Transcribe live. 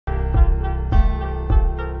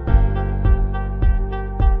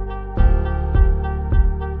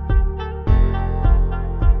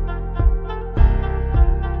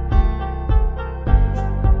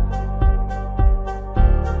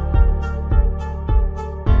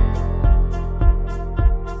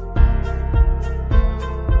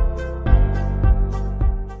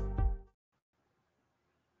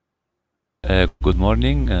Good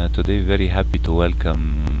morning. Today, very happy to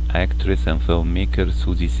welcome actress and filmmaker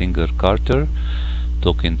Susie Singer Carter,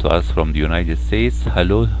 talking to us from the United States.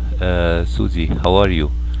 Hello, Susie. How are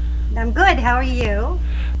you? I'm good. How are you?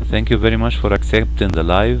 Thank you very much for accepting the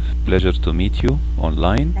live. Pleasure to meet you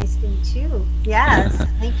online. Nice to meet you. Yes,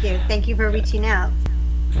 thank you. Thank you for reaching out.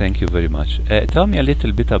 Thank you very much. Tell me a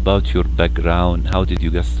little bit about your background. How did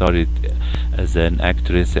you get started as an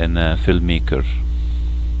actress and a filmmaker?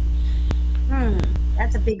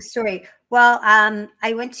 That's a big story. Well, I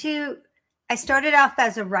started off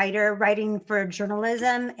as a writer, writing for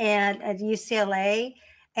journalism and at UCLA.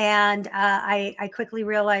 And I quickly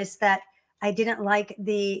realized that I didn't like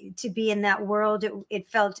to be in that world. It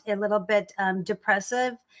felt a little bit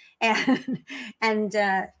depressive and, and,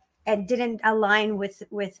 uh, and didn't align with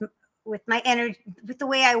my energy, with the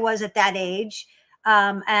way I was at that age.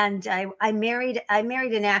 And I married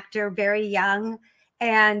an actor very young,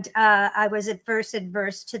 and I was at first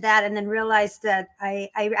adverse to that, and then realized that I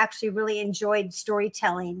actually really enjoyed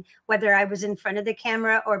storytelling, whether I was in front of the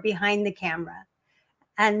camera or behind the camera.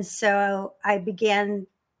 And so I began,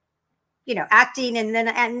 acting, and then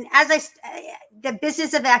the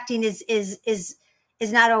business of acting is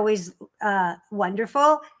not always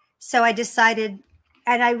wonderful. So I decided,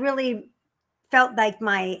 and I really felt like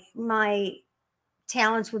my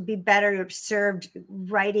talents would be better served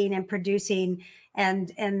writing and producing,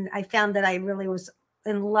 and I found that I really was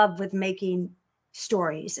in love with making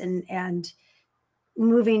stories and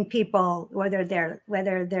moving people, whether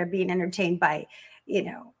they're being entertained by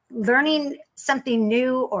learning something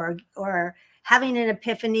new, or having an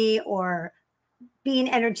epiphany, or being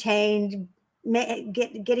entertained,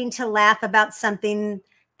 getting to laugh about something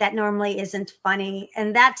that normally isn't funny.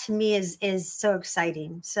 And that to me is so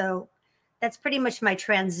exciting. So that's pretty much my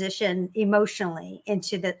transition emotionally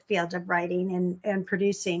into the field of writing and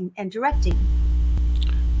producing and directing.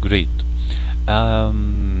 Great.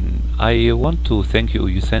 I want to thank you.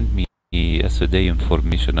 You sent me yesterday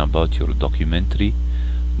information about your documentary,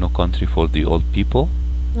 No Country for the Old People.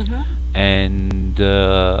 And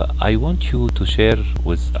I want you to share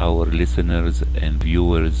with our listeners and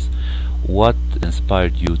viewers what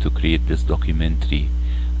inspired you to create this documentary,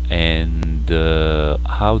 and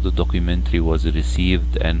how the documentary was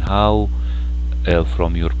received, and how,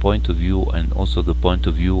 from your point of view and also the point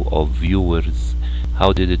of view of viewers,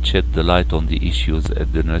 how did it shed the light on the issues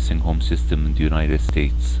at the nursing home system in the United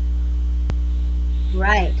States?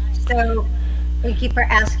 Right. So thank you for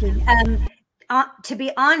asking. To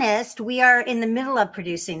be honest, we are in the middle of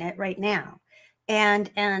producing it right now. And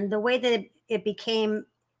the way that it became,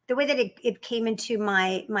 the way that it came into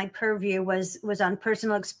my purview was on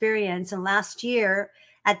personal experience. And last year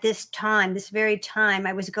at this very time,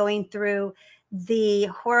 I was going through the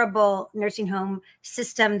horrible nursing home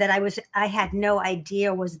system that I had no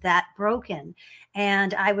idea was that broken.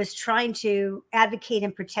 And I was trying to advocate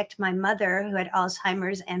and protect my mother, who had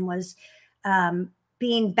Alzheimer's and was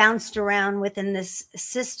being bounced around within this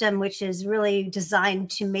system, which is really designed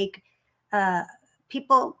to make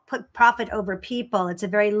people put profit over people. It's a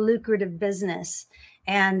very lucrative business.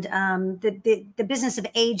 And the business of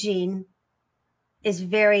aging is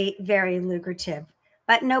very, very lucrative.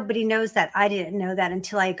 But nobody knows that. I didn't know that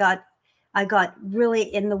until I got really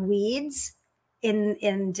in the weeds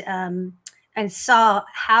and saw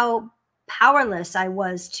how powerless I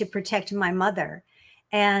was to protect my mother,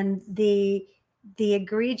 and the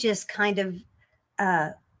egregious kind of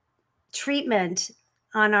treatment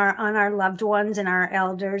on our loved ones and our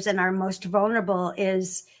elders and our most vulnerable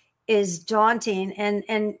is daunting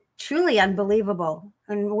and truly unbelievable.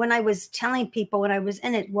 And when I was telling people, when I was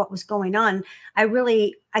in it, what was going on, I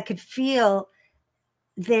could feel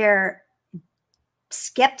their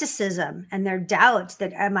skepticism and their doubts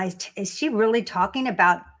that is she really talking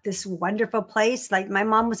about this wonderful place? Like, my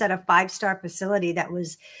mom was at a 5-star facility that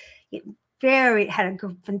was had a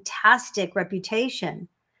fantastic reputation.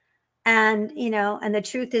 And, and the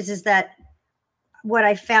truth is that what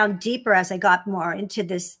I found deeper as I got more into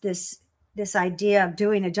this idea of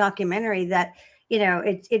doing a documentary, that,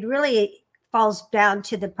 it really falls down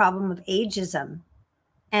to the problem of ageism.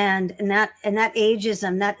 And that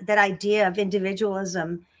ageism, that idea of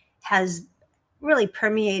individualism has really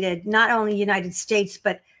permeated not only the United States,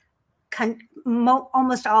 but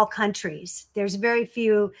almost all countries. There's very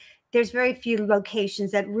few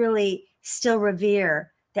locations that really still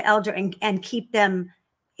revere the elder and keep them,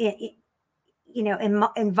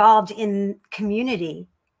 involved in community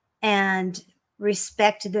and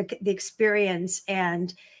respect the experience,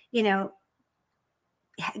 and,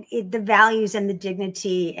 the values and the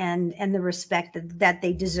dignity and the respect that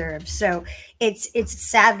they deserve. So it's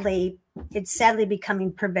sadly it's sadly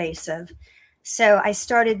becoming pervasive. So I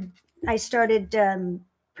started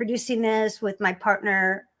producing this with my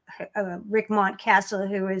partner, Rick Montcastle,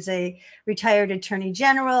 who is a retired attorney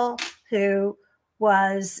general, who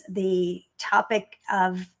was the topic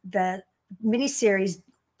of the miniseries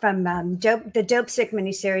from the Dope Sick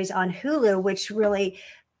miniseries on Hulu, which really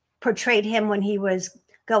portrayed him when he was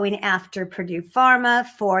going after Purdue Pharma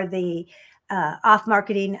for the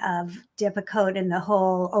off-marketing of Depakote and the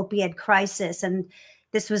whole opioid crisis. And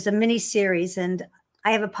this was a mini series. And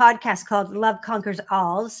I have a podcast called Love Conquers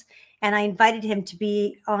Alls. And I invited him to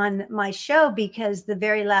be on my show because the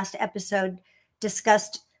very last episode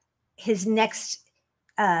discussed his next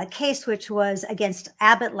case, which was against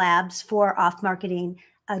Abbott Labs for off-marketing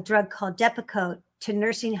a drug called Depakote to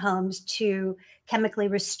nursing homes to chemically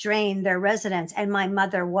restrain their residents. And my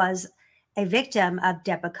mother was a victim of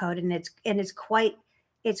Depakote, and it's quite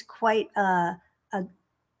it's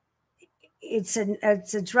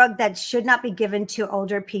a drug that should not be given to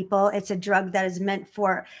older people. It's a drug that is meant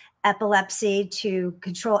for epilepsy, to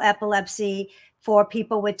control epilepsy. For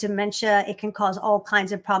people with dementia, it can cause all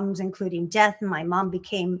kinds of problems, including death. My mom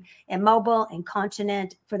became immobile,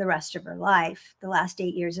 incontinent for the rest of her life, the last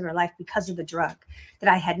 8 years of her life, because of the drug that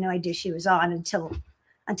I had no idea she was on until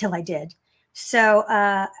I did.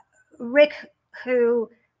 So Rick, who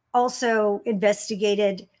also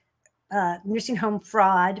investigated nursing home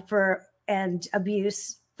fraud and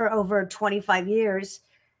abuse for over 25 years,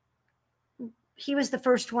 he was the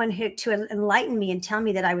first one to enlighten me and tell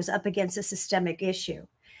me that I was up against a systemic issue,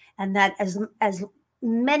 and that as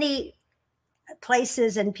many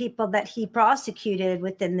places and people that he prosecuted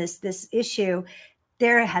within this issue,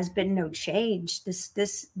 there has been no change.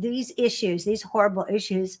 These issues, these horrible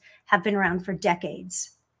issues, have been around for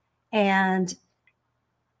decades, and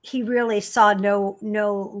he really saw no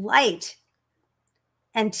light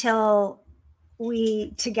until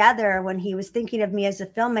we together, when he was thinking of me as a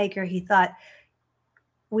filmmaker,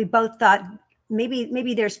 we both thought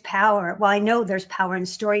maybe there's power. Well, I know there's power in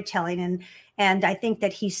storytelling, and I think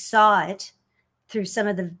that he saw it through some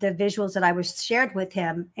of the visuals that I was shared with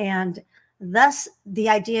him, and thus the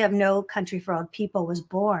idea of No Country for Old People was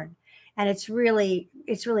born. And it's really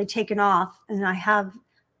taken off. And I have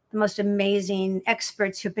the most amazing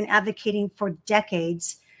experts who've been advocating for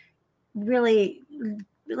decades, really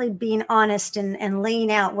being honest and laying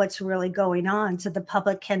out what's really going on, so the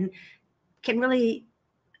public can really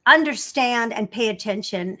understand and pay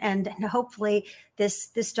attention. And hopefully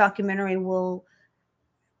this documentary will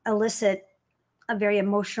elicit a very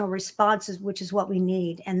emotional response, which is what we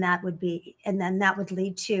need. And then that would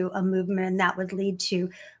lead to a movement, and that would lead to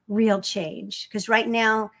real change. Because right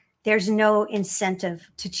now there's no incentive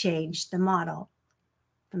to change the model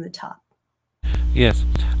from the top. Yes,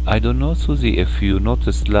 I don't know, Susie, if you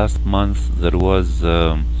noticed last month there was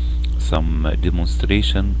some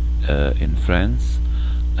demonstration in France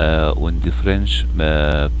when the French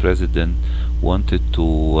president wanted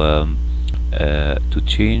to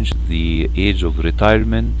change the age of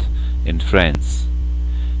retirement in France,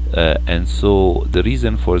 and so the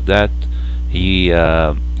reason for that, he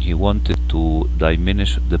wanted to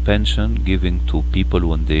diminish the pension given to people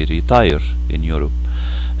when they retire in Europe.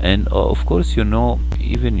 And of course, you know,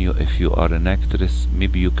 even if you are an actress,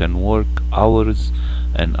 maybe you can work hours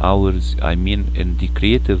and hours. I mean, in the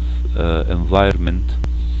creative environment,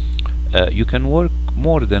 you can work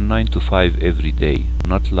more than 9 to 5 every day,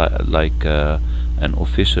 not like an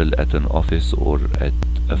official at an office or at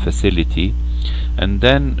a facility. And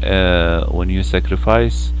then when you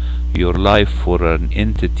sacrifice your life for an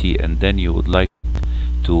entity, and then you would like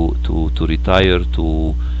to retire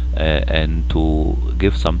and to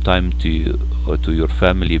give some time to your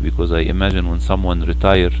family, because I imagine when someone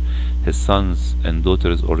retires, his sons and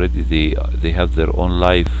daughters already they have their own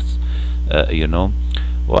lives, you know.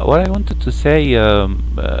 What I wanted to say, I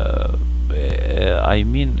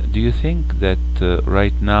mean, do you think that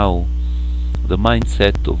right now the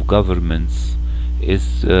mindset of governments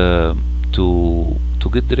is to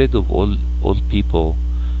get rid of all people,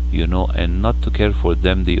 you know, and not to care for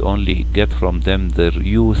them? They only get from them their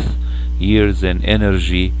youth years and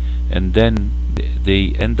energy, and then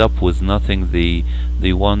they end up with nothing. They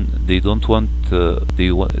don't want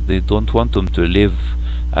them to live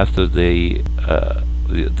after they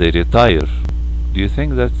retire. Do you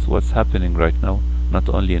think that's what's happening right now, not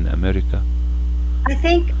only in America? I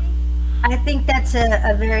think that's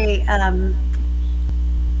a very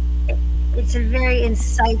it's a very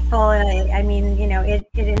insightful, I mean, you know, it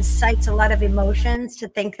incites a lot of emotions to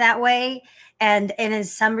think that way. And in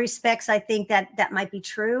some respects, I think that might be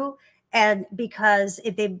true. and because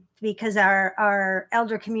our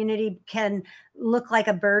elder community can look like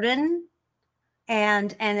a burden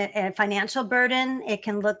and a financial burden. It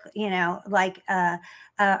can look, like a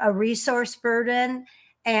resource burden.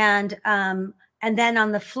 And then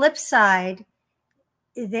on the flip side,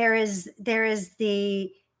 there is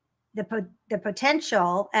the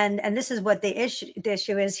potential, and this is what the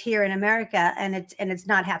issue is here in America, and it's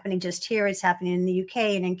not happening just here. It's happening in the UK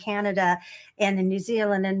and in Canada and in New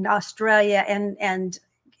Zealand and Australia and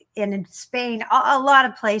in Spain, a lot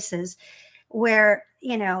of places where,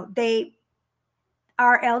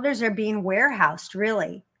 our elders are being warehoused,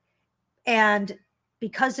 really. And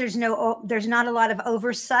because there's not a lot of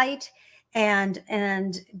oversight, and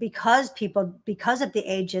because of the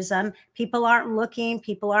ageism, people aren't looking,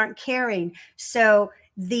 people aren't caring. So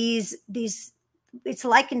it's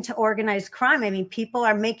likened to organized crime. I mean, people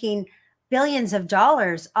are making billions of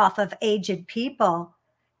dollars off of aged people,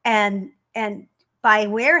 and by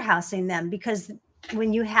warehousing them, because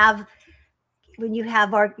when you have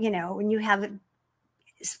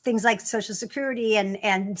things like Social Security and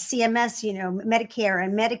CMS, Medicare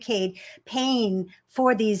and Medicaid, paying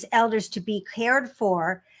for these elders to be cared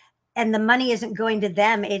for, and the money isn't going to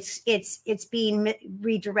them. It's being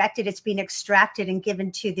redirected. It's being extracted and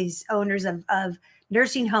given to these owners of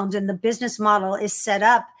nursing homes. And the business model is set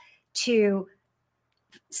up to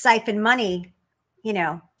siphon money,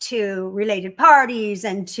 to related parties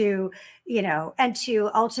and to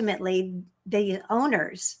ultimately the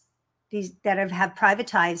owners, these that have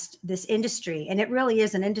privatized this industry. And it really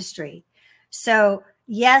is an industry. So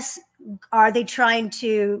yes, are they trying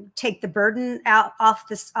to take the burden off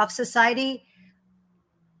society?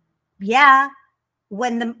 Yeah,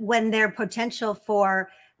 when their potential for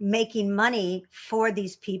making money for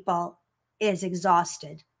these people is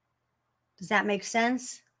exhausted. Does that make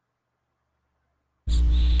sense?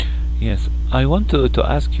 Yes, I want to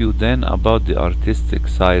ask you then about the artistic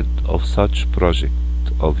side of such project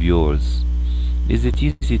of yours. Is it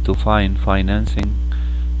easy to find financing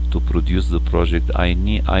to produce the project? I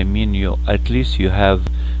mean, you at least you have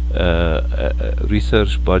a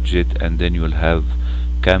research budget, and then you'll have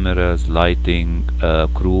cameras, lighting,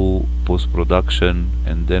 crew, post-production,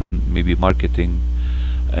 and then maybe marketing.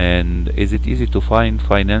 And is it easy to find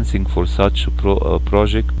financing for such a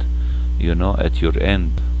project, at your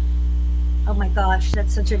end? Oh my gosh,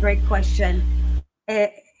 that's such a great question.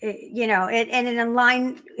 It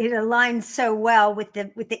aligns so well with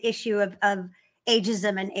the issue of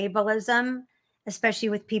ageism and ableism, especially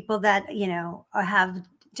with people that have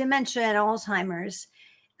dementia and Alzheimer's.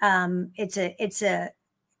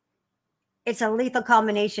 It's a lethal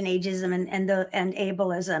combination, ageism and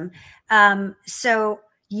ableism. So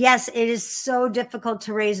yes, it is so difficult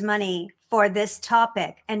to raise money for this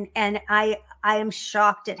topic, and I am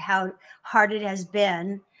shocked at how hard it has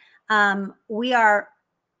been. We're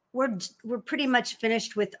pretty much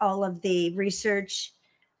finished with all of the research,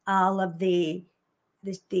 all of the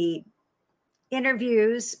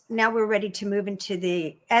interviews. Now we're ready to move into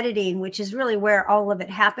the editing, which is really where all of it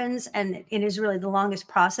happens, and it is really the longest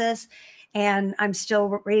process. And I'm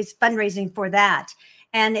still fundraising for that,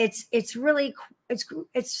 and it's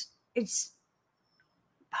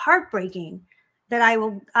heartbreaking that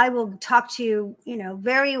I will talk to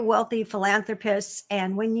very wealthy philanthropists,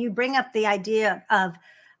 and when you bring up the idea of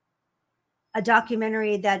a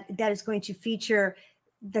documentary that is going to feature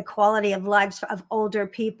the quality of lives of older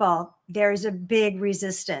people, there's a big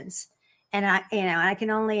resistance. And I can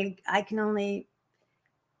only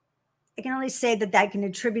say that I can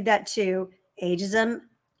attribute that to ageism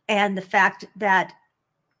and the fact that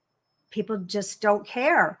people just don't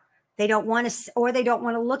care. They don't want to, or they don't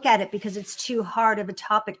want to look at it because it's too hard of a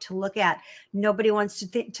topic to look at. Nobody wants to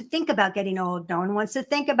think about getting old. No one wants to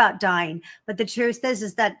think about dying. But the truth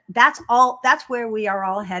is that that's where we are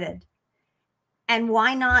all headed. And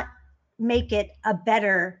why not make it a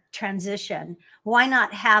better transition? Why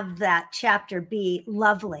not have that chapter be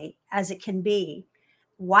lovely as it can be?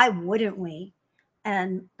 Why wouldn't we?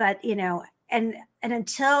 But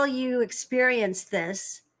until you experience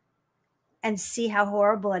this and see how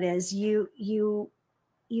horrible it is, you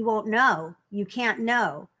won't know. You can't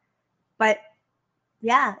know. But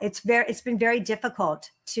yeah, it's been very difficult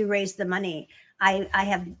to raise the money.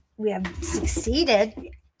 We have succeeded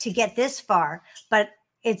to get this far, but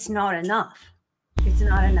it's not enough. It's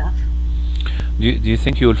not enough. Do you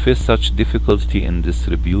think you will face such difficulty in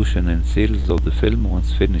distribution and sales of the film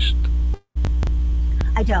once finished?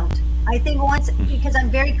 I don't. I think once, because I'm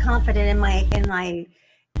very confident in my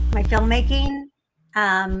filmmaking.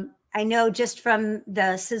 I know just from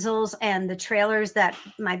the sizzles and the trailers that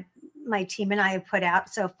my my team and I have put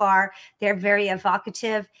out so far. They're very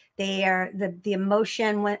evocative. They are the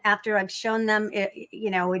emotion when after I've shown them,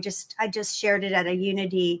 you know, I just shared it at a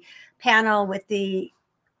Unity panel with the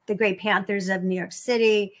Great Panthers of New York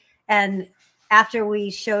City. And after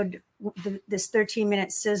we showed this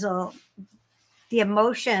 13-minute sizzle, the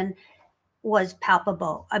emotion was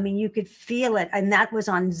palpable. I mean, you could feel it. And that was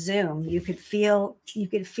on Zoom. You could feel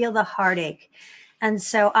the heartache. And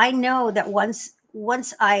so I know that once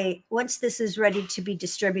this is ready to be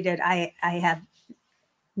distributed, I have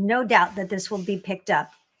no doubt that this will be picked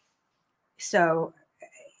up. So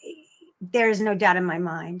there is no doubt in my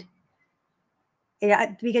mind.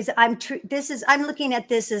 Yeah, because I'm looking at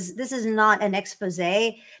this as, this is not an expose.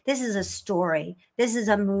 This is a story. This is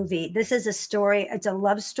a movie. This is a story. It's a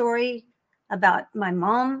love story about my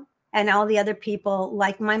mom and all the other people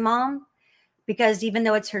like my mom, because even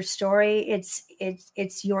though it's her story, it's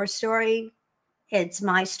your story. It's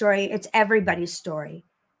my story. It's everybody's story.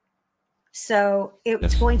 So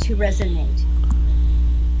it's going to resonate.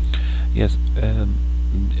 Yes.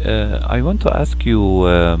 I want to ask you,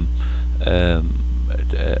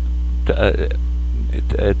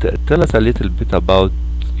 tell us a little bit about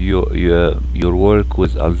your work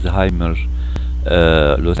with Alzheimer,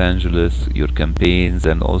 Los Angeles, your campaigns,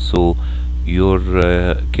 and also your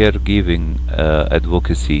caregiving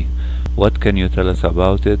advocacy. What can you tell us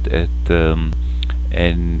about it?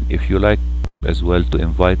 And if you like as well to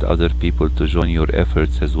invite other people to join your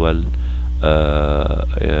efforts as well,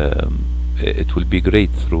 it will be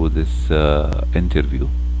great through this interview.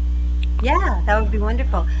 Yeah, that would be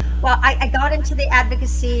wonderful. Well, I got into the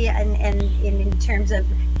advocacy and in terms of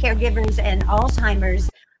caregivers and Alzheimer's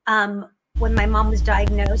when my mom was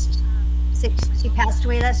diagnosed. She passed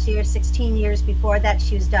away last year. 16 years before that,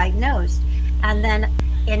 she was diagnosed. And then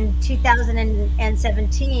in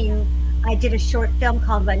 2017, I did a short film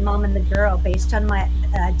called My Mom and the Girl, based on my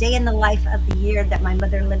day in the life of the year that my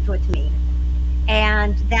mother lived with me.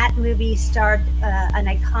 And that movie starred an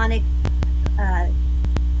iconic,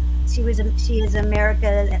 she is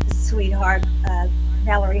America's sweetheart,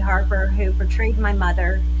 Valerie Harper, who portrayed my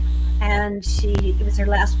mother. And it was her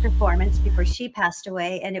last performance before she passed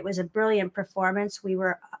away. And it was a brilliant performance. We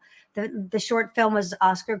were, the short film was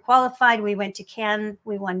Oscar qualified. We went to Cannes.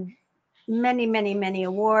 We won many, many, many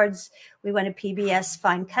awards. We won a PBS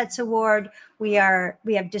Fine Cuts Award. We've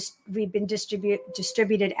been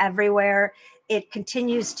distributed everywhere. It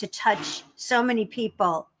continues to touch so many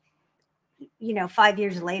people, you know, 5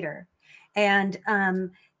 years later. And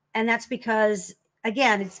that's because,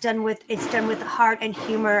 again, it's done with heart and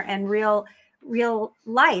humor and real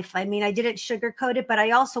life. I mean, I didn't sugarcoat it, but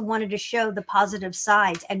I also wanted to show the positive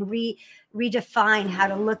sides and redefine how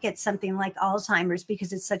to look at something like Alzheimer's,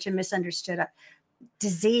 because it's such a misunderstood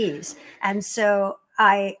disease. And so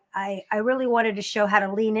I really wanted to show how to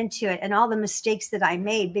lean into it and all the mistakes that I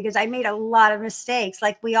made, because I made a lot of mistakes,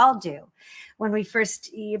 like we all do when we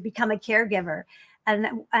first become a caregiver.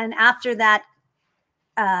 And after that,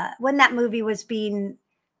 when that movie was being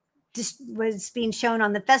shown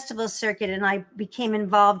on the festival circuit, and I became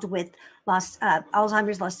involved with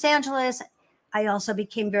Alzheimer's Los Angeles. I also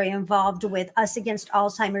became very involved with Us Against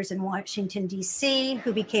Alzheimer's in Washington, D.C.,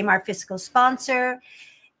 who became our fiscal sponsor.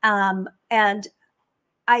 And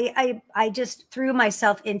I just threw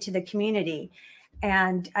myself into the community,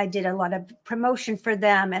 and I did a lot of promotion for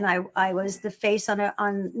them. And I was the face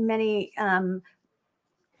on many,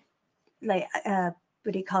 what do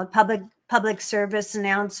you call it, public service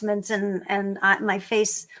announcements, and my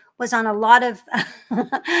face was on a lot of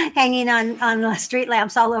hanging on street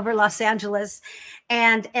lamps all over Los Angeles.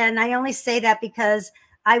 And I only say that because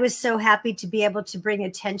I was so happy to be able to bring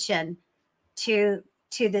attention to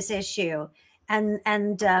this issue. And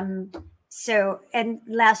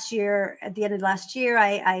last year, at the end of last year,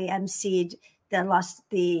 I emceed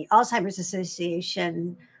the Alzheimer's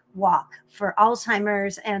Association walk for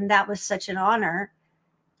Alzheimer's, and that was such an honor.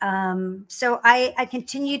 So I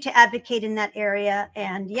continue to advocate in that area.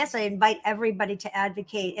 And yes, I invite everybody to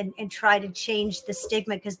advocate and try to change the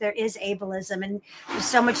stigma, because there is ableism, and there's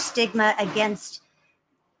so much stigma against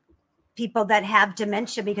people that have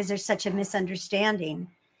dementia because there's such a misunderstanding.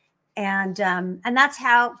 And that's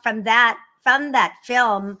how, from that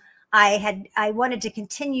film, I wanted to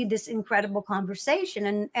continue this incredible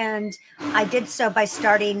conversation. And I did so by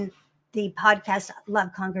starting the podcast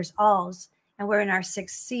Love Conquers Alls. And we're in our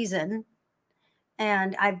 6th season,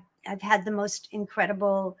 and I've had the most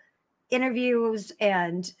incredible interviews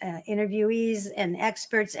and interviewees and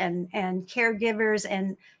experts and caregivers,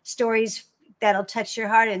 and stories that'll touch your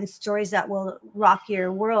heart, and stories that will rock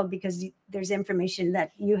your world, because there's information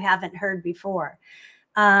that you haven't heard before.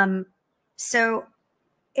 So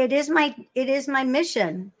it is my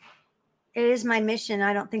mission. It is my mission.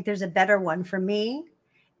 I don't think there's a better one for me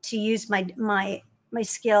to use my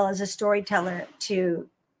skill as a storyteller to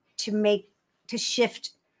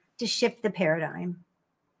shift the paradigm.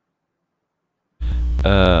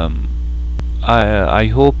 I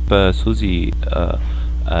hope, Susie,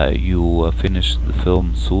 you finish the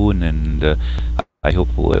film soon, and I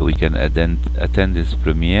hope we can attend this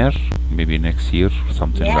premiere maybe next year,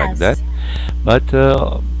 something like that. But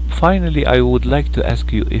finally, I would like to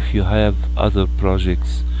ask you if you have other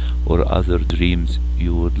projects or other dreams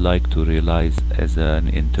you would like to realize as an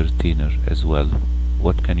entertainer as well.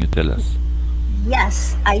 What can you tell us?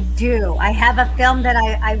 Yes, I do. I have a film that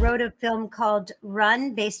I wrote, a film called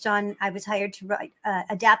Run, based on, I was hired to write,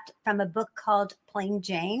 adapt from a book called Plain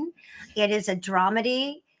Jane. It is a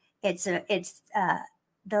dramedy. It's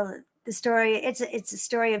the story. It's a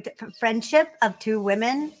story of friendship of two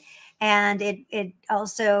women, and it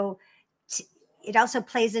also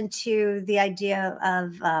plays into the idea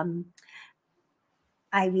of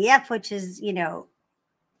IVF, which is, you know,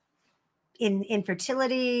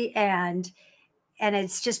 infertility, and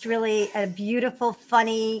it's just really a beautiful,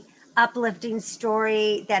 funny, uplifting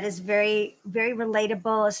story that is very, very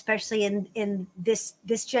relatable, especially in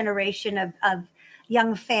this generation of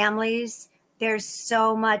young families. There's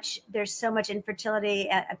so much infertility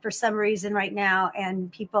for some reason right now,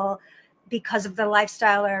 and people, because of the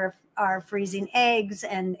lifestyle, are freezing eggs,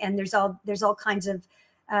 and there's all kinds of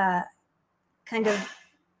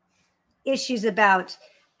issues about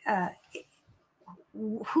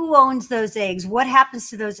who owns those eggs, what happens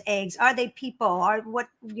to those eggs, are they people, are what,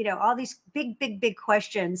 you know, all these big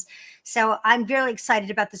questions. So I'm very excited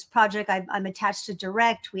about this project. I'm attached to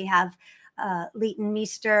direct. We have Leighton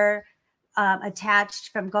Meester attached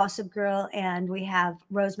from Gossip Girl, and we have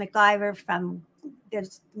Rose McIver from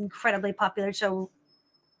this incredibly popular show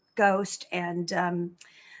Ghost, and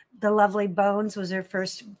The Lovely Bones was her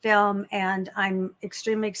first film, and I'm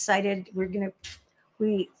extremely excited.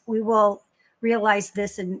 We will realize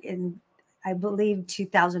this in I believe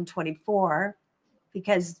 2024,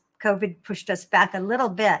 because COVID pushed us back a little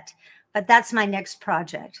bit, but that's my next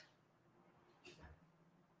project.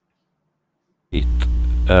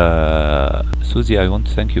 Susie, I want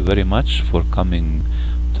to thank you very much for coming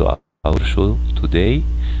to our show today.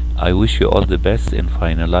 I wish you all the best in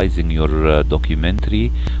finalizing your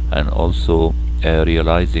documentary, and also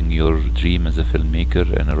realizing your dream as a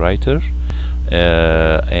filmmaker and a writer.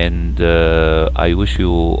 I wish you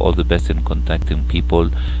all the best in contacting people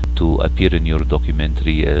to appear in your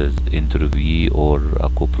documentary as interviewee or a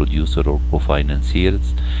co-producer or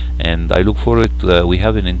co-financiers. And I look forward to, we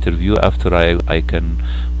have an interview after I can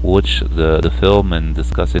watch the film and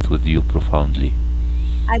discuss it with you profoundly.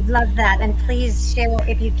 I'd love that, and please share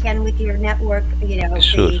if you can with your network, you know,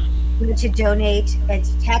 sure. To donate.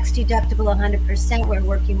 It's tax deductible 100%. We're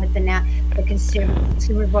working with the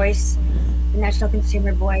consumer voice, the National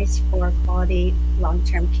Consumer Voice for quality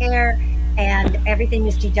long-term care, and everything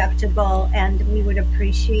is deductible, and we would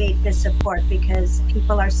appreciate the support because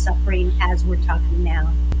people are suffering as we're talking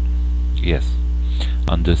now. Yes,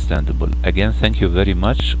 understandable. Again, thank you very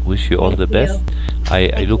much. Wish you all the best.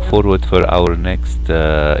 I look forward for our next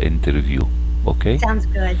interview. Okay? Sounds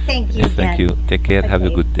good. Thank you. Yes, thank you. Take care. Okay. Have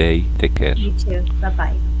a good day. Take care. You too.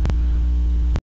 Bye-bye.